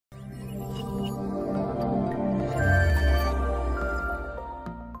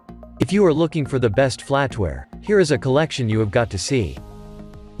If you are looking for the best flatware, here is a collection you have got to see.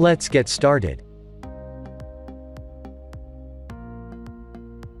 Let's get started.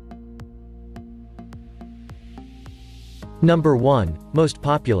 Number 1, Most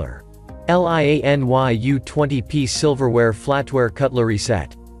Popular. Lianyu 20-piece Silverware Flatware Cutlery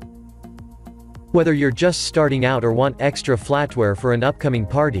Set. Whether you're just starting out or want extra flatware for an upcoming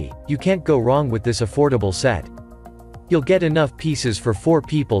party, you can't go wrong with this affordable set. You'll get enough pieces for 4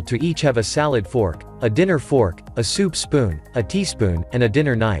 people to each have a salad fork, a dinner fork, a soup spoon, a teaspoon, and a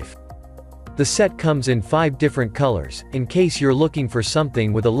dinner knife. The set comes in 5 different colors, in case you're looking for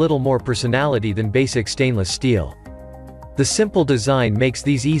something with a little more personality than basic stainless steel. The simple design makes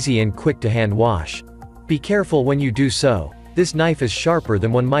these easy and quick to hand wash. Be careful when you do so, this knife is sharper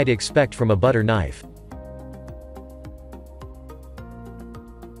than one might expect from a butter knife.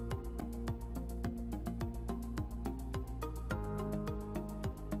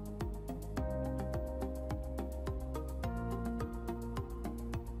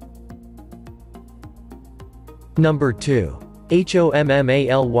 Number 2.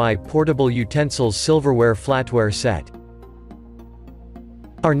 HOMMALY Portable Utensils Silverware Flatware Set.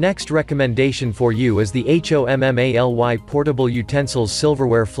 Our next recommendation for you is the HOMMALY Portable Utensils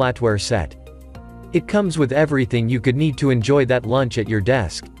Silverware Flatware Set. It comes with everything you could need to enjoy that lunch at your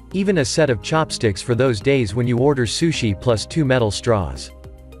desk, even a set of chopsticks for those days when you order sushi plus 2 metal straws.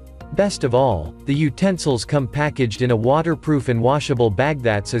 Best of all, the utensils come packaged in a waterproof and washable bag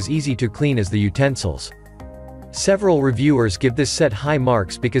that's as easy to clean as the utensils. Several reviewers give this set high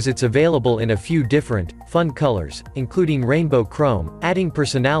marks because it's available in a few different, fun colors, including rainbow chrome, adding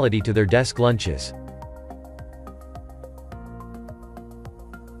personality to their desk lunches.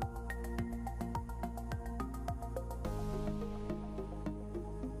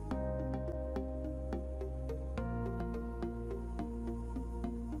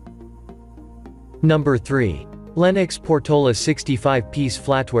 Number 3. Lenox Portola 65-piece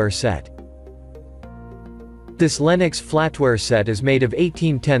Flatware Set. This Lenox flatware set is made of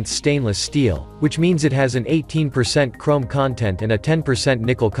 18/10 stainless steel, which means it has an 18% chrome content and a 10%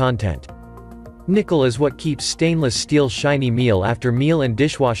 nickel content. Nickel is what keeps stainless steel shiny meal after meal and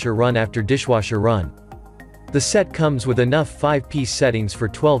dishwasher run after dishwasher run. The set comes with enough 5-piece settings for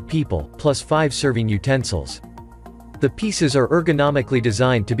 12 people, plus 5 serving utensils. The pieces are ergonomically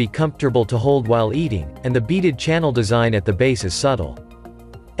designed to be comfortable to hold while eating, and the beaded channel design at the base is subtle.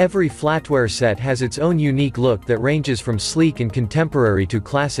 Every flatware set has its own unique look that ranges from sleek and contemporary to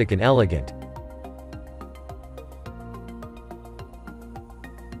classic and elegant.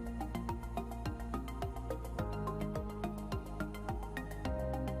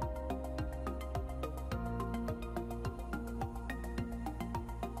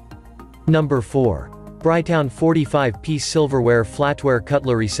 Number 4. Brytown 45-piece Silverware Flatware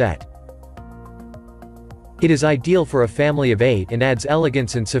Cutlery Set. It is ideal for a family of 8 and adds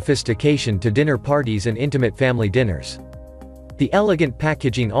elegance and sophistication to dinner parties and intimate family dinners. The elegant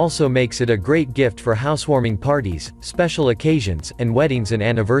packaging also makes it a great gift for housewarming parties, special occasions, and weddings and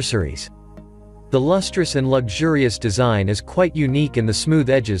anniversaries. The lustrous and luxurious design is quite unique and the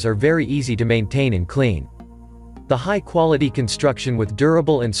smooth edges are very easy to maintain and clean. The high-quality construction with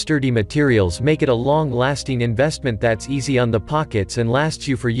durable and sturdy materials make it a long-lasting investment that's easy on the pockets and lasts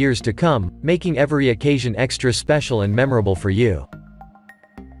you for years to come, making every occasion extra special and memorable for you.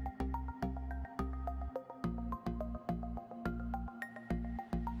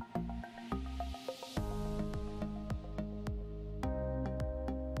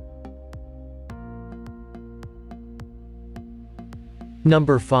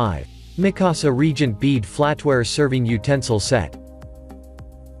 Number 5. Mikasa Regent Bead Flatware Serving Utensil Set.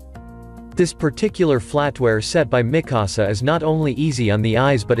 This particular flatware set by Mikasa is not only easy on the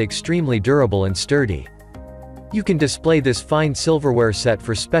eyes but extremely durable and sturdy. You can display this fine silverware set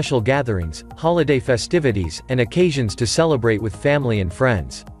for special gatherings, holiday festivities, and occasions to celebrate with family and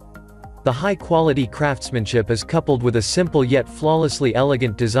friends. The high-quality craftsmanship is coupled with a simple yet flawlessly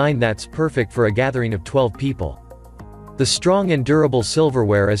elegant design that's perfect for a gathering of 12 people. The strong and durable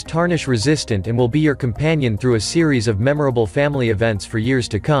silverware is tarnish-resistant and will be your companion through a series of memorable family events for years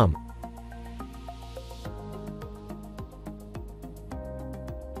to come.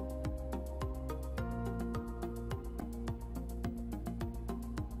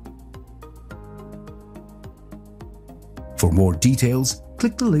 For more details,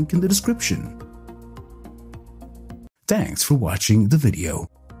 click the link in the description. Thanks for watching the video.